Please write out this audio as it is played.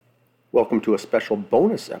Welcome to a special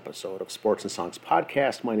bonus episode of Sports and Songs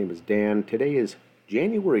Podcast. My name is Dan. Today is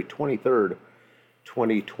January 23rd,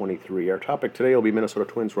 2023. Our topic today will be Minnesota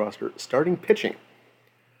Twins roster starting pitching.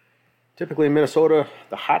 Typically in Minnesota,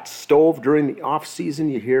 the hot stove during the off season,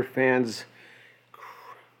 you hear fans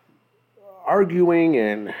arguing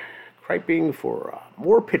and griping for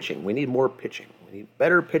more pitching. We need more pitching. We need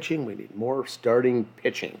better pitching. We need more starting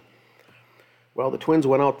pitching. Well, the Twins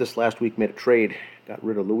went out this last week, made a trade, got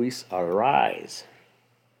rid of Luis Arraez.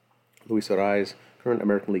 Luis Arraez, current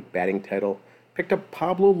American League batting title, picked up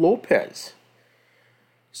Pablo Lopez.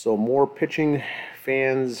 So more pitching.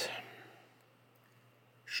 Fans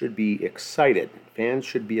should be excited. Fans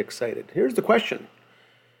should be excited. Here's the question.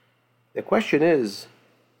 The question is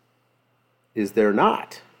there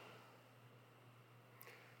not?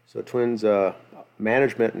 So Twins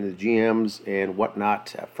management and the GMs and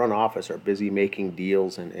whatnot, front office are busy making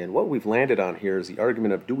deals. And what we've landed on here is the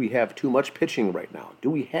argument of, do we have too much pitching right now?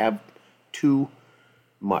 Do we have too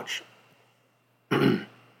much?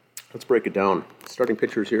 Let's break it down. Starting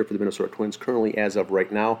pitchers here for the Minnesota Twins currently as of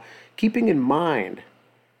right now. Keeping in mind,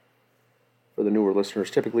 for the newer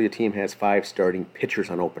listeners, typically a team has 5 starting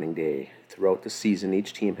pitchers on opening day. Throughout the season,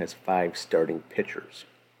 each team has 5 starting pitchers.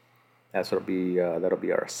 That'll be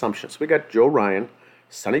our assumption. So we got Joe Ryan,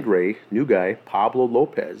 Sonny Gray, new guy, Pablo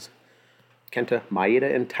Lopez, Kenta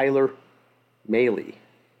Maeda, and Tyler Mahle.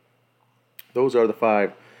 Those are the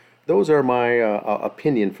 5. Those are my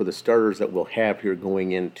opinion for the starters that we'll have here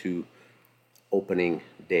going into opening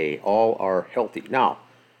day. All are healthy. Now,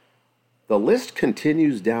 the list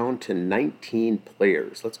continues down to 19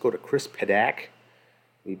 players. Let's go to Chris Paddack.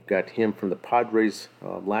 We've got him from the Padres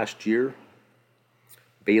last year.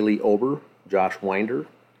 Bailey Ober, Josh Winder,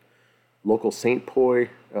 local St. Paul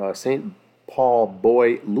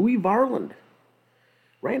boy Louis Varland.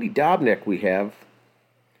 Randy Dobnak we have.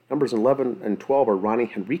 Numbers 11 and 12 are Ronnie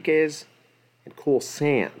Henriquez and Cole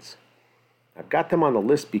Sands. I've got them on the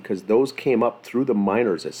list because those came up through the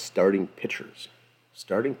minors as starting pitchers.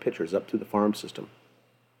 Starting pitchers up through the farm system.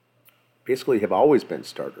 Basically have always been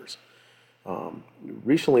starters.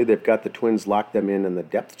 Recently they've got the Twins locked them in the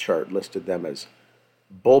depth chart, listed them as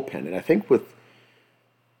bullpen. And I think with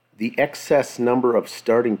the excess number of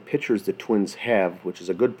starting pitchers the Twins have, which is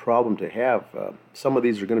a good problem to have, some of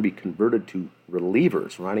these are going to be converted to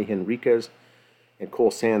relievers. Ronnie Henriquez and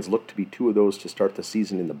Cole Sands look to be 2 of those to start the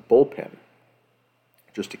season in the bullpen.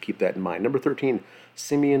 Just to keep that in mind. Number 13,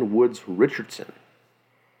 Simeon Woods Richardson.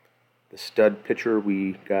 The stud pitcher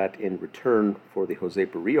we got in return for the Jose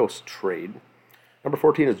Barrios trade. Number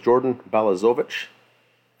 14 is Jordan Balazovic.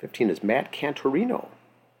 15 is Matt Cantorino.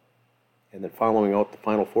 And then following out the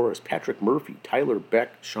final 4 is Patrick Murphy, Tyler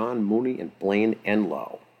Beck, Sean Mooney, and Blaine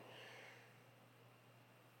Enlow.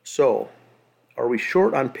 So, are we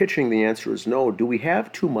short on pitching? The answer is no. Do we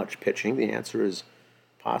have too much pitching? The answer is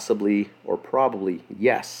possibly or probably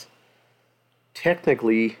yes.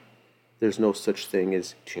 Technically, there's no such thing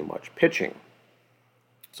as too much pitching.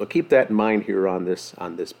 So keep that in mind here on this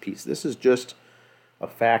piece. This is just a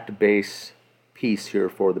fact-based piece here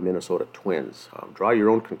for the Minnesota Twins. Draw your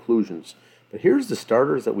own conclusions. But here's the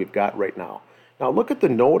starters that we've got right now. Now look at the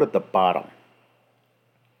note at the bottom.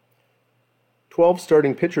 12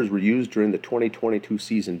 starting pitchers were used during the 2022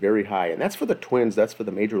 season, very high. And that's for the Twins. That's for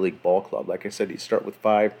the Major League Ball Club. Like I said, you start with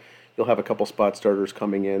 5. You'll have a couple spot starters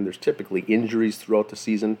coming in. There's typically injuries throughout the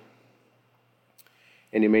season.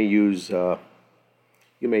 And you may use 8,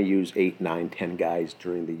 9, 10 guys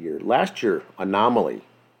during the year. Last year, anomaly.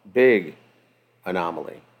 Big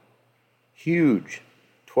anomaly. Huge.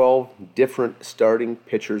 12 different starting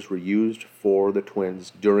pitchers were used for the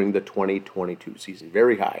Twins during the 2022 season.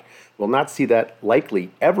 Very high. We'll not see that likely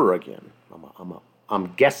ever again.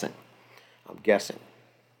 I'm guessing.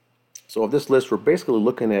 So of this list, we're basically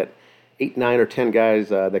looking at 8, 9, or 10 guys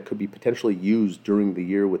that could be potentially used during the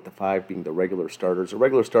year, with the 5 being the regular starters. A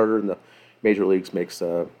regular starter in the major leagues makes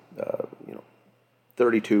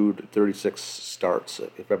 32 to 36 starts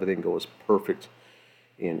if everything goes perfect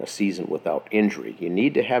in a season without injury. You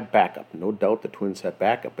need to have backup. No doubt the Twins have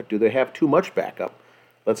backup, but do they have too much backup?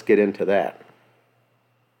 Let's get into that.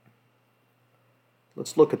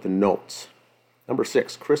 Let's look at the notes. Number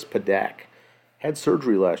 6, Chris Paddack. Had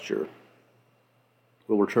surgery last year.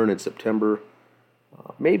 Will return in September,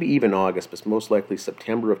 maybe even August, but most likely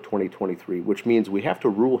September of 2023, which means we have to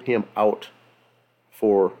rule him out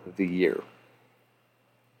for the year.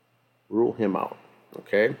 Rule him out.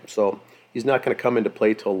 Okay? So he's not going to come into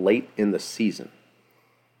play till late in the season.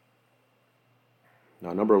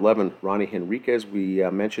 Now, number 11, Ronnie Henriquez, we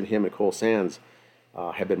mentioned him, and Cole Sands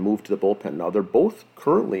have been moved to the bullpen. Now, they're both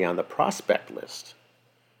currently on the prospect list.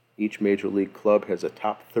 Each major league club has a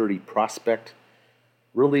top 30 prospect,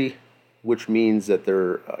 really, which means that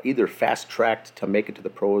they're either fast-tracked to make it to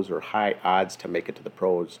the pros or high odds to make it to the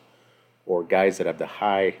pros, or guys that have the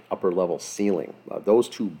high upper-level ceiling. Those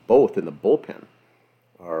two both in the bullpen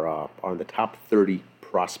are on the top 30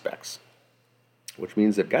 prospects, which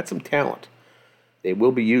means they've got some talent. They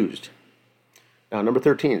will be used. Now, number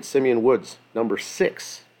 13, Simeon Woods, number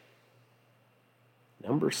 6.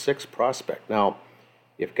 Number 6 prospect. Now,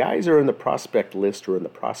 if guys are in the prospect list or in the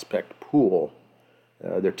prospect pool,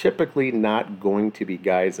 they're typically not going to be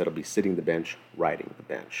guys that'll be sitting the bench, riding the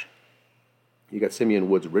bench. You got Simeon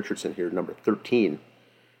Woods Richardson here, number 13.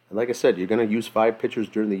 And like I said, you're going to use 5 pitchers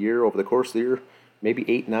during the year, over the course of the year, maybe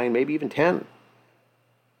 8, 9, maybe even 10.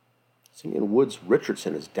 Simeon Woods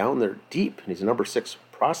Richardson is down there deep, and he's a number 6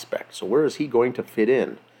 prospect. So where is he going to fit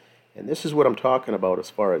in? And this is what I'm talking about as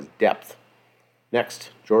far as depth.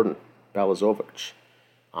 Next, Jordan Balazovic.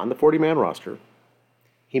 On the 40-man roster,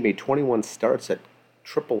 he made 21 starts at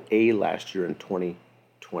AAA last year in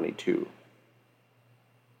 2022.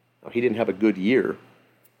 Now, he didn't have a good year,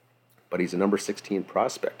 but he's a number 16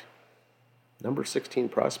 prospect. Number 16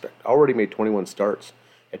 prospect. Already made 21 starts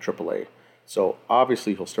at AAA. So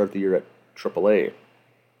obviously he'll start the year at AAA.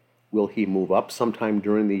 Will he move up sometime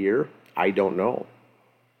during the year? I don't know.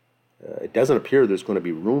 It doesn't appear there's going to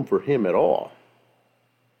be room for him at all.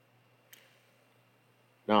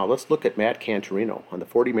 Now let's look at Matt Cantorino on the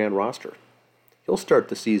 40-man roster. He'll start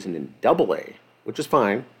the season in AA, which is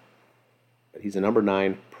fine, but he's a number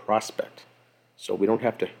 9 prospect. So we don't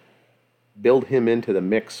have to build him into the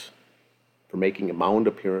mix for making a mound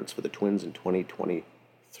appearance for the Twins in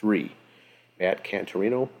 2023. Matt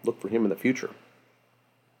Cantorino, look for him in the future.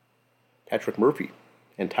 Patrick Murphy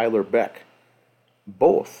and Tyler Beck,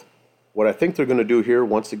 both. What I think they're going to do here,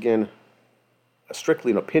 once again,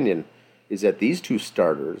 strictly an opinion, is that these two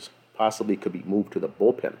starters possibly could be moved to the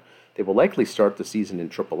bullpen. They will likely start the season in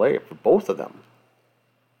AAA for both of them.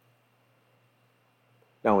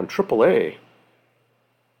 Now in AAA,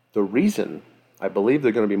 the reason I believe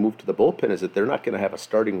they're going to be moved to the bullpen is that they're not going to have a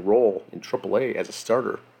starting role in AAA as a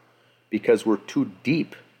starter because we're too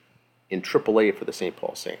deep in AAA for the St.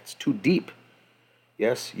 Paul Saints. Too deep.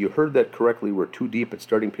 Yes, you heard that correctly. We're too deep at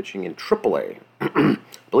starting pitching in AAA. I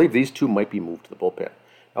believe these two might be moved to the bullpen.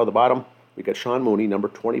 Now, at the bottom, we got Sean Mooney, number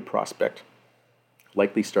 20 prospect.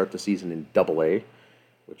 Likely start the season in AA,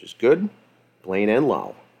 which is good. Blaine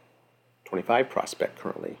Enlow, 25 prospect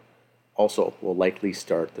currently. Also will likely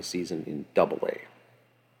start the season in AA.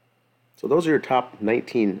 So those are your top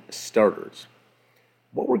 19 starters.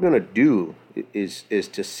 What we're going to do is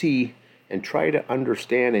to see and try to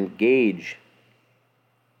understand and gauge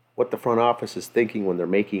what the front office is thinking when they're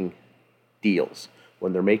making deals,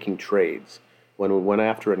 when they're making trades, when we went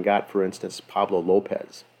after and got, for instance, Pablo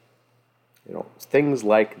Lopez. You know, things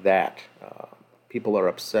like that. People are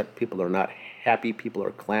upset. People are not happy. People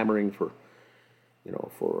are clamoring for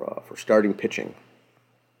starting pitching.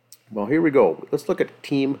 Well, here we go. Let's look at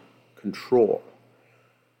team control.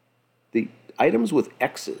 The items with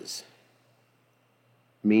X's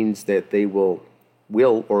means that they will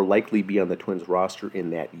or likely be on the Twins roster in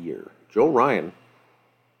that year. Joe Ryan,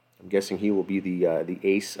 I'm guessing he will be the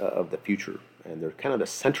ace of the future, and they're kind of the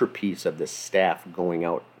centerpiece of this staff going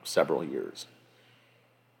out several years.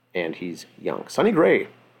 And he's young. Sonny Gray,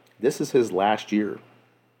 this is his last year.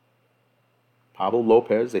 Pablo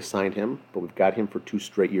Lopez, they signed him, but we've got him for 2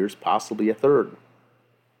 straight years, possibly a third,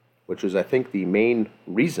 which is, I think, the main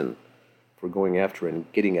reason for going after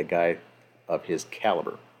and getting a guy of his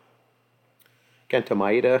caliber. Kenta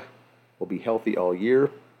Maeda will be healthy all year,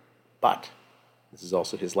 but this is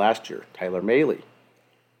also his last year. Tyler Mahle,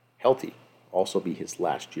 healthy, also be his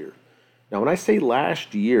last year. Now, when I say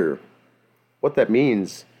last year, what that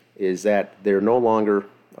means is that they're no longer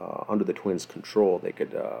under the Twins' control. They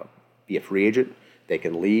could be a free agent. They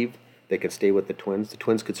can leave. They can stay with the Twins. The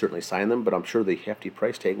Twins could certainly sign them, but I'm sure the hefty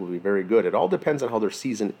price tag will be very good. It all depends on how their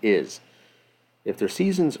season is. If their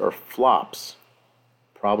seasons are flops,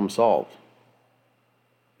 problem solved.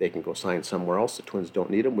 They can go sign somewhere else. The Twins don't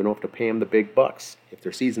need them. We don't have to pay them the big bucks. If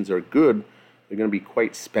their seasons are good, they're going to be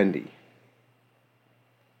quite spendy.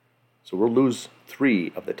 So we'll lose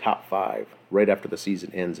 3 of the top 5 right after the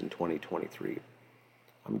season ends in 2023.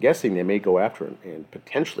 I'm guessing they may go after and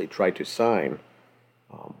potentially try to sign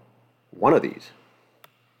one of these.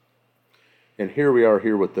 And here we are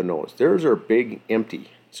here with the nose. There's our big empty.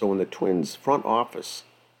 So when the Twins front office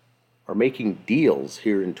are making deals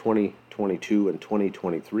here in 2022 and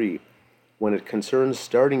 2023, when it concerns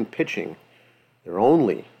starting pitching, they're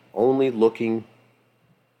only looking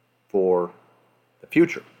for the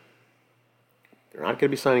future. They're not going to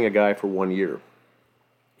be signing a guy for 1 year.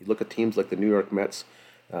 You look at teams like the New York Mets,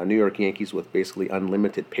 New York Yankees with basically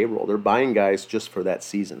unlimited payroll. They're buying guys just for that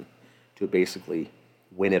season to basically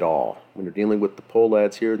win it all. When you're dealing with the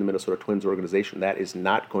Pohlads here in the Minnesota Twins organization, that is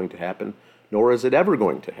not going to happen, nor is it ever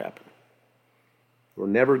going to happen. We're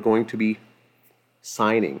never going to be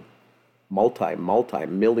signing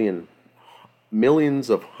multi-million, millions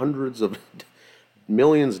of hundreds of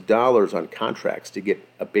millions of dollars on contracts to get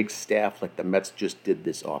a big staff like the Mets just did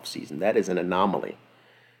this offseason. That is an anomaly.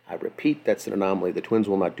 I repeat, that's an anomaly. The Twins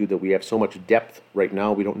will not do that. We have so much depth right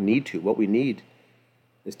now, we don't need to. What we need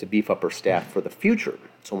is to beef up our staff for the future.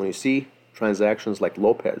 So when you see transactions like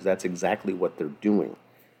Lopez, that's exactly what they're doing.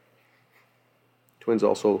 Twins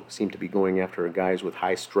also seem to be going after guys with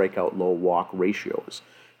high strikeout, low walk ratios.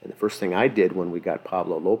 And the first thing I did when we got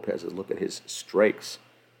Pablo Lopez is look at his strikeouts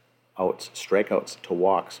to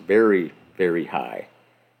walks, very, very high.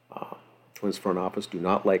 Twins front office do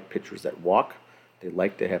not like pitchers that walk. They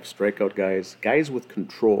like to have strikeout guys with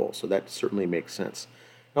control, so that certainly makes sense.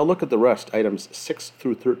 Now look at the rest, items 6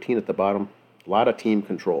 through 13 at the bottom, a lot of team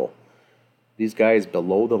control. These guys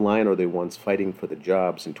below the line are the ones fighting for the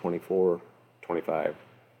jobs in 24, 25,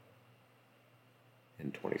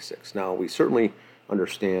 and 26. Now, we certainly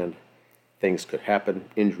understand things could happen,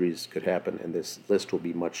 injuries could happen, and this list will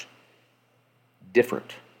be much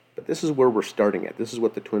different. But this is where we're starting at. This is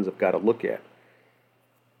what the Twins have got to look at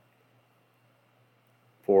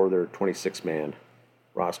for their 26-man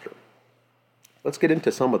roster. Let's get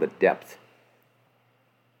into some of the depth.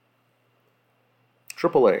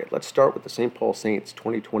 AAA, let's start with the St. Paul Saints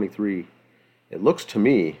 2023. It looks to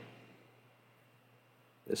me,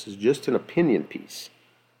 this is just an opinion piece,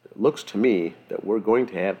 it looks to me that we're going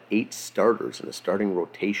to have 8 starters in the starting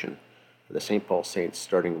rotation for the St. Paul Saints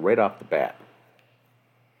starting right off the bat.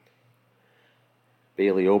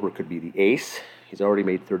 Bailey Ober could be the ace. He's already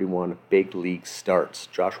made 31 big league starts.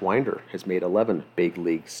 Josh Winder has made 11 big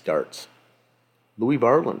league starts. Louis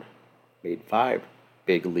Varland made 5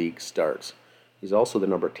 big league starts. He's also the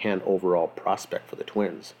number 10 overall prospect for the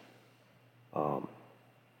Twins.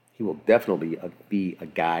 He will definitely be a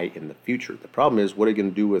guy in the future. The problem is, what are you going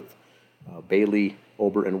to do with Bailey,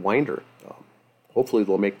 Ober, and Winder? Hopefully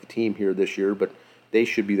they'll make the team here this year, but they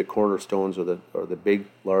should be the cornerstones or the big,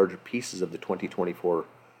 large pieces of the 2024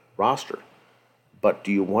 roster. But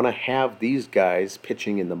do you want to have these guys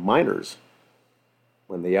pitching in the minors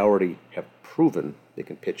when they already have proven they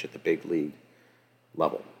can pitch at the big league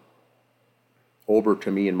level? Ober,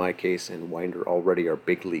 to me, in my case, and Winder already are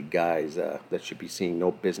big league guys that should be seeing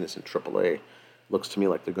no business in AAA. Looks to me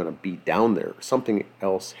like they're going to be down there. Something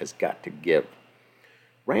else has got to give.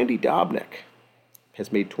 Randy Dobnak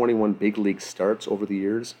has made 21 big league starts over the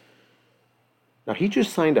years. Now, he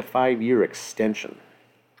just signed a 5-year extension.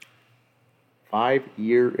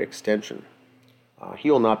 5-year extension. He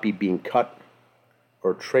will not be being cut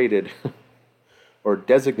or traded or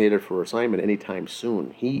designated for assignment anytime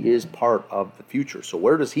soon. He is part of the future. So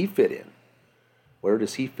where does he fit in? Where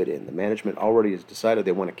does he fit in? The management already has decided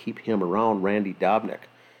they want to keep him around, Randy Dobnak.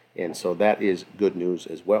 And so that is good news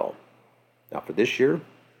as well. Now for this year,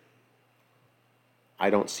 I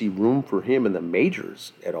don't see room for him in the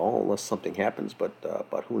majors at all unless something happens, but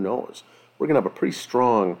who knows? We're going to have a pretty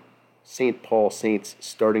strong St. Paul Saints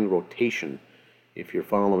starting rotation if you're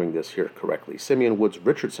following this here correctly. Simeon Woods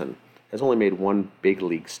Richardson has only made 1 big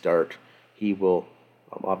league start. He will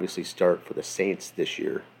obviously start for the Saints this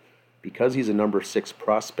year. Because he's a number 6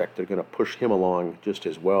 prospect, they're going to push him along just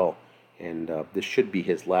as well. And this should be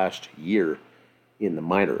his last year in the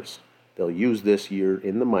minors. They'll use this year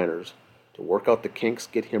in the minors to work out the kinks,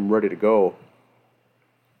 get him ready to go,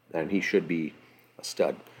 and he should be a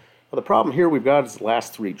stud. Now, the problem here we've got is the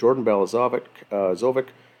last 3. Jordan Balazovic,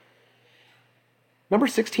 number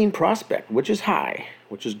 16 prospect, which is high,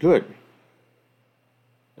 which is good.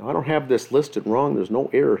 Now, I don't have this listed wrong. There's no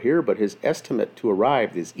error here, but his estimate to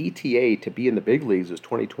arrive, his ETA to be in the big leagues is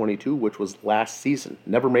 2022, which was last season.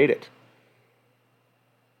 Never made it.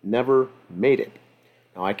 Never made it.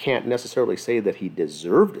 Now, I can't necessarily say that he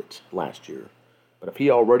deserved it last year, but if he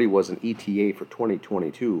already was an ETA for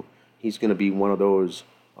 2022, he's going to be one of those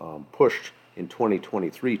pushed in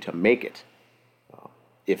 2023 to make it.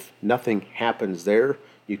 If nothing happens there,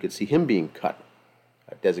 you could see him being cut,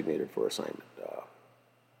 designated for assignment,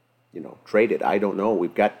 traded. I don't know.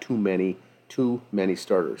 We've got too many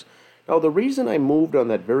starters. Now, the reason I moved on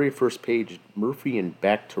that very first page, Murphy and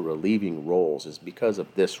Beck to relieving roles, is because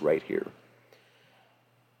of this right here.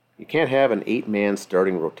 You can't have an 8-man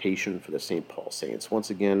starting rotation for the St. Paul Saints. Once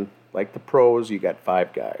again, like the pros, you got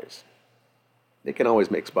 5 guys. They can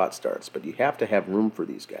always make spot starts, but you have to have room for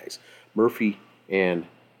these guys. Murphy and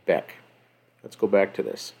Beck. Let's go back to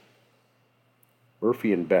this.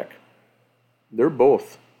 Murphy and Beck. They're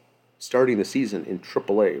both starting the season in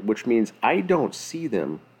AAA, which means I don't see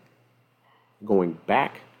them going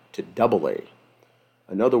back to AA.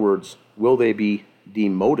 In other words, will they be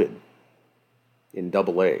demoted in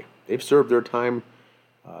AA? They've served their time.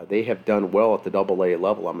 They have done well at the AA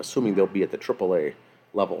level. I'm assuming they'll be at the AAA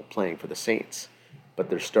level playing for the Saints. But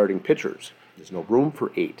they're starting pitchers. There's no room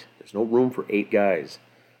for 8. There's no room for 8 guys.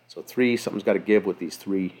 So 3, something's got to give with these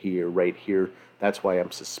 3 here, right here. That's why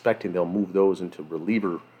I'm suspecting they'll move those into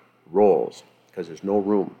reliever roles because there's no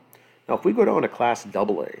room. Now, if we go down to Class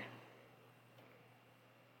AA,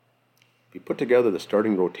 if you put together the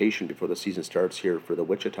starting rotation before the season starts here for the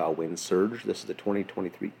Wichita Wind Surge, this is the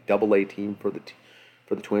 2023 AA team for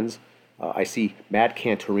the Twins. I see Matt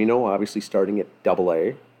Cantorino obviously starting at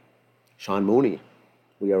AA. Sean Mooney,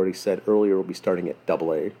 we already said earlier, will be starting at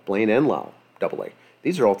AA. Blaine Enlow, AA.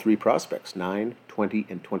 These are all 3 prospects, 9, 20,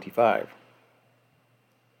 and 25.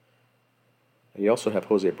 And you also have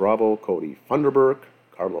Jose Bravo, Cody Funderburk,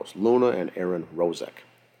 Carlos Luna, and Aaron Rozek.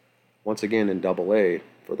 Once again, in AA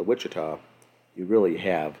for the Wichita, you really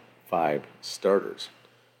have 5 starters.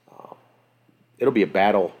 It'll be a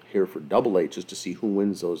battle here for AA just to see who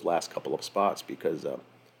wins those last couple of spots because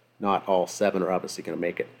not all 7 are obviously going to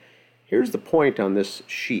make it. Here's the point on this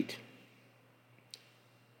sheet.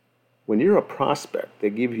 When you're a prospect, they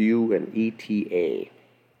give you an ETA.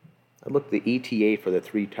 I looked at the ETA for the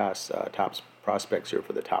 3 top prospects here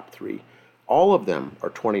for the top 3. All of them are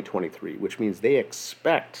 2023, which means they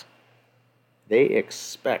expect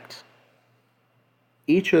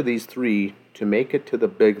each of these 3 to make it to the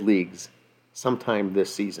big leagues sometime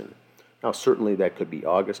this season. Now, certainly that could be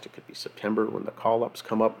August, it could be September when the call-ups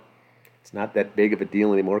come up. It's not that big of a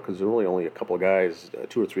deal anymore because there's only a couple of guys,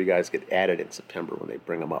 2 or 3 guys get added in September when they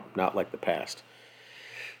bring them up, not like the past.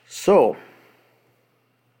 So,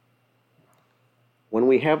 when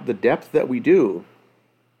we have the depth that we do,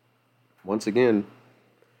 once again,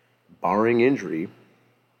 barring injury,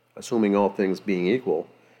 assuming all things being equal,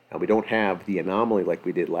 and we don't have the anomaly like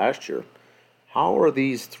we did last year, how are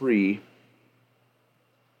these 3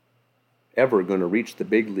 ever going to reach the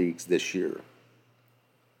big leagues this year?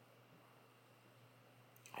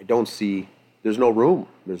 I don't see, there's no room.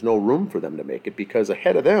 There's no room for them to make it because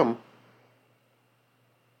ahead of them,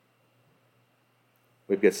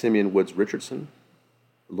 we've got Simeon Woods Richardson,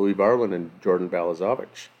 Louis Varland, and Jordan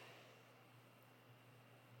Balazovic.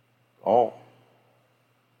 All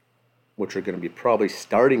which are going to be probably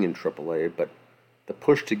starting in AAA, but the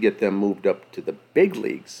push to get them moved up to the big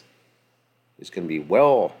leagues is going to be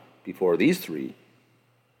well before these 3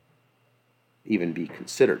 even be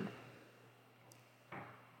considered.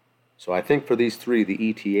 So I think for these 3, the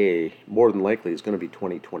ETA more than likely is going to be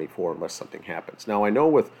 2024 unless something happens. Now I know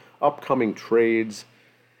with upcoming trades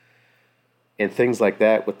and things like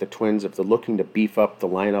that with the Twins, if they're looking to beef up the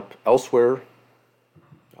lineup elsewhere,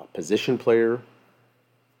 a position player,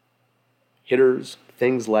 hitters,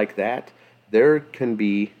 things like that, there can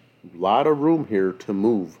be a lot of room here to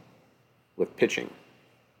move with pitching.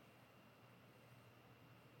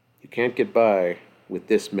 You can't get by with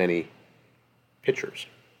this many pitchers.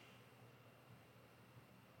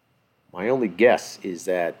 My only guess is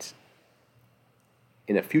that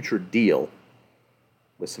in a future deal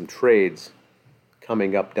with some trades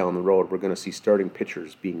coming up down the road, we're going to see starting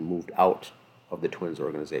pitchers being moved out of the Twins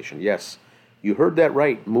organization. Yes, you heard that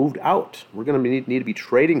right, moved out. We're going to need to be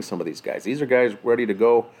trading some of these guys. These are guys ready to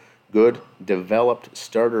go, good, developed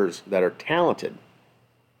starters that are talented,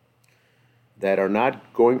 that are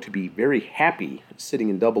not going to be very happy sitting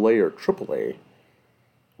in AA or AAA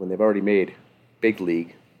when they've already made big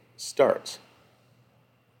league starts.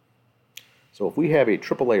 So if we have a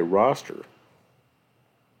AAA roster,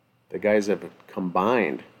 the guys have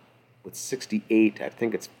combined with 68, I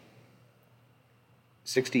think it's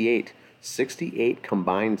 68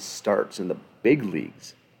 combined starts in the big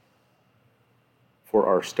leagues for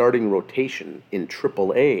our starting rotation in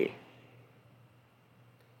AAA.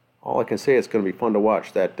 All I can say is it's going to be fun to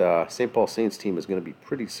watch. That St. Paul Saints team is going to be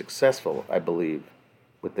pretty successful, I believe,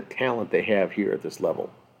 with the talent they have here at this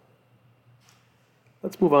level.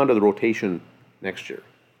 Let's move on to the rotation next year.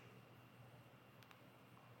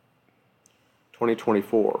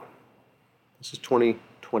 2024. This is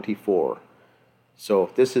 2024. So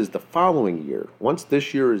this is the following year. Once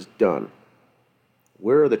this year is done,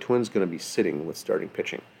 where are the Twins going to be sitting with starting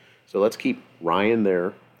pitching? So let's keep Ryan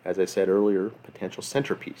there. As I said earlier, potential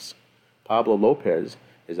centerpiece. Pablo Lopez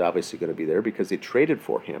is obviously going to be there because they traded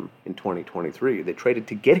for him in 2023. They traded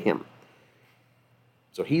to get him.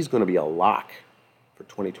 So he's going to be a lock for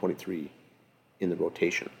 2023 in the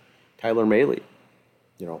rotation. Tyler Mahle,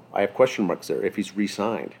 I have question marks there if he's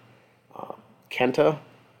re-signed. Kenta,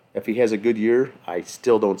 if he has a good year, I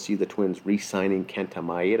still don't see the Twins re-signing Kenta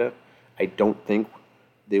Maeda. I don't think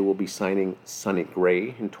they will be signing Sonny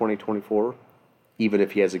Gray in 2024, even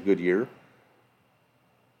if he has a good year.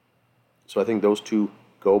 So I think those two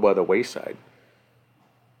go by the wayside.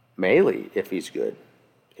 Mahle, if he's good,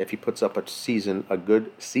 if he puts up a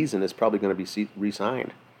good season, is probably going to be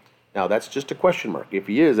re-signed. Now, that's just a question mark. If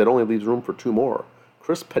he is, that only leaves room for two more.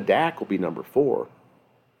 Chris Paddack will be number 4.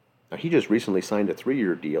 Now, he just recently signed a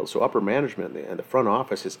 3-year deal, so upper management and the front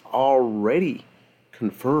office has already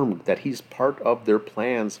confirmed that he's part of their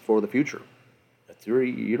plans for the future.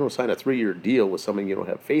 You don't sign a 3-year deal with something you don't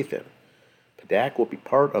have faith in. Paddack will be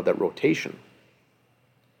part of that rotation.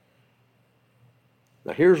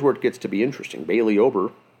 Now, here's where it gets to be interesting. Bailey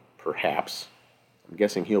Ober, perhaps, I'm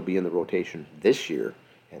guessing he'll be in the rotation this year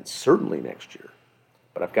and certainly next year.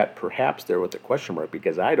 But I've got perhaps there with a question mark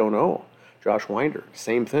because I don't know. Josh Winder,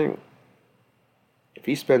 same thing. If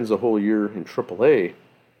he spends the whole year in AAA,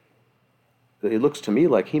 it looks to me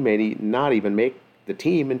like he may not even make the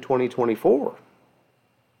team in 2024.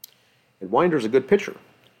 And Winder's a good pitcher.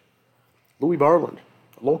 Louis Varland,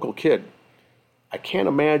 a local kid. I can't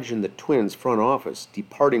imagine the Twins front office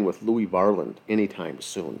departing with Louis Varland anytime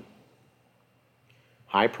soon.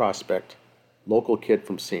 High prospect, local kid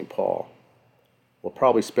from St. Paul. Will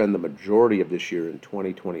probably spend the majority of this year in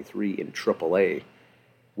 2023 in AAA,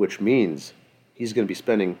 which means he's going to be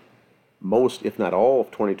spending most, if not all,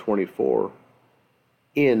 of 2024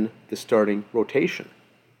 in the starting rotation.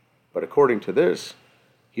 But according to this,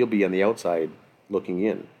 he'll be on the outside looking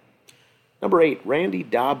in. Number 8, Randy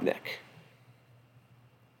Dobnak.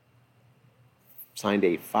 Signed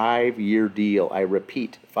a 5-year deal. I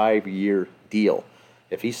repeat, 5-year deal.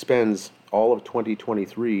 If he spends all of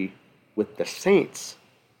 2023 with the Saints,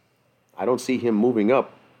 I don't see him moving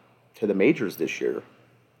up to the majors this year.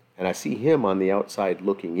 And I see him on the outside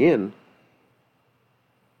looking in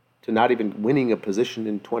to not even winning a position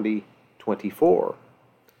in 2024.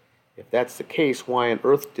 If that's the case, why on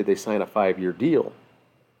earth did they sign a 5-year deal?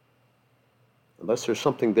 Unless there's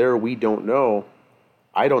something there we don't know,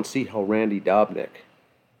 I don't see how Randy Dobnak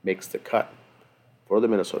makes the cut for the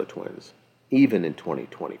Minnesota Twins, even in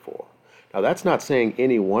 2024. Now, that's not saying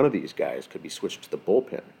any one of these guys could be switched to the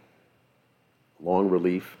bullpen. Long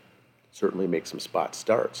relief, certainly make some spot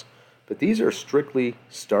starts. But these are strictly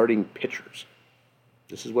starting pitchers.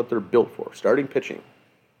 This is what they're built for, starting pitching.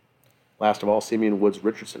 Last of all, Simeon Woods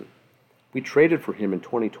Richardson. We traded for him in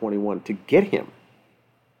 2021 to get him.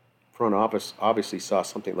 Front office obviously saw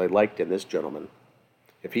something they liked in this gentleman.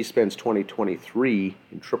 If he spends 2023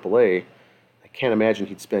 in AAA, I can't imagine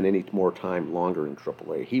he'd spend any more time longer in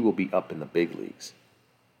AAA. He will be up in the big leagues.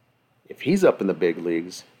 If he's up in the big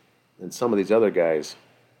leagues, then some of these other guys,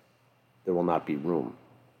 there will not be room.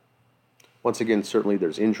 Once again, certainly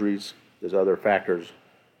there's injuries, there's other factors.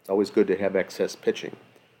 It's always good to have excess pitching.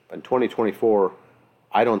 But in 2024,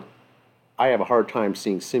 I have a hard time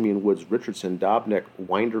seeing Simeon Woods Richardson, Dobnak,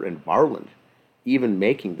 Winder, and Varland even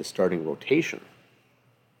making the starting rotation.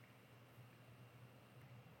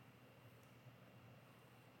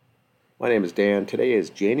 My name is Dan. Today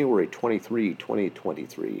is January 23,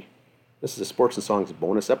 2023. This is a Sports and Songs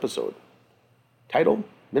bonus episode. Titled,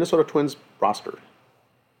 Minnesota Twins Roster.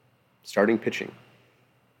 Starting pitching.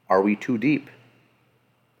 Are we too deep?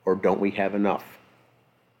 Or don't we have enough?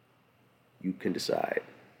 You can decide.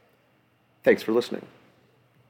 Thanks for listening.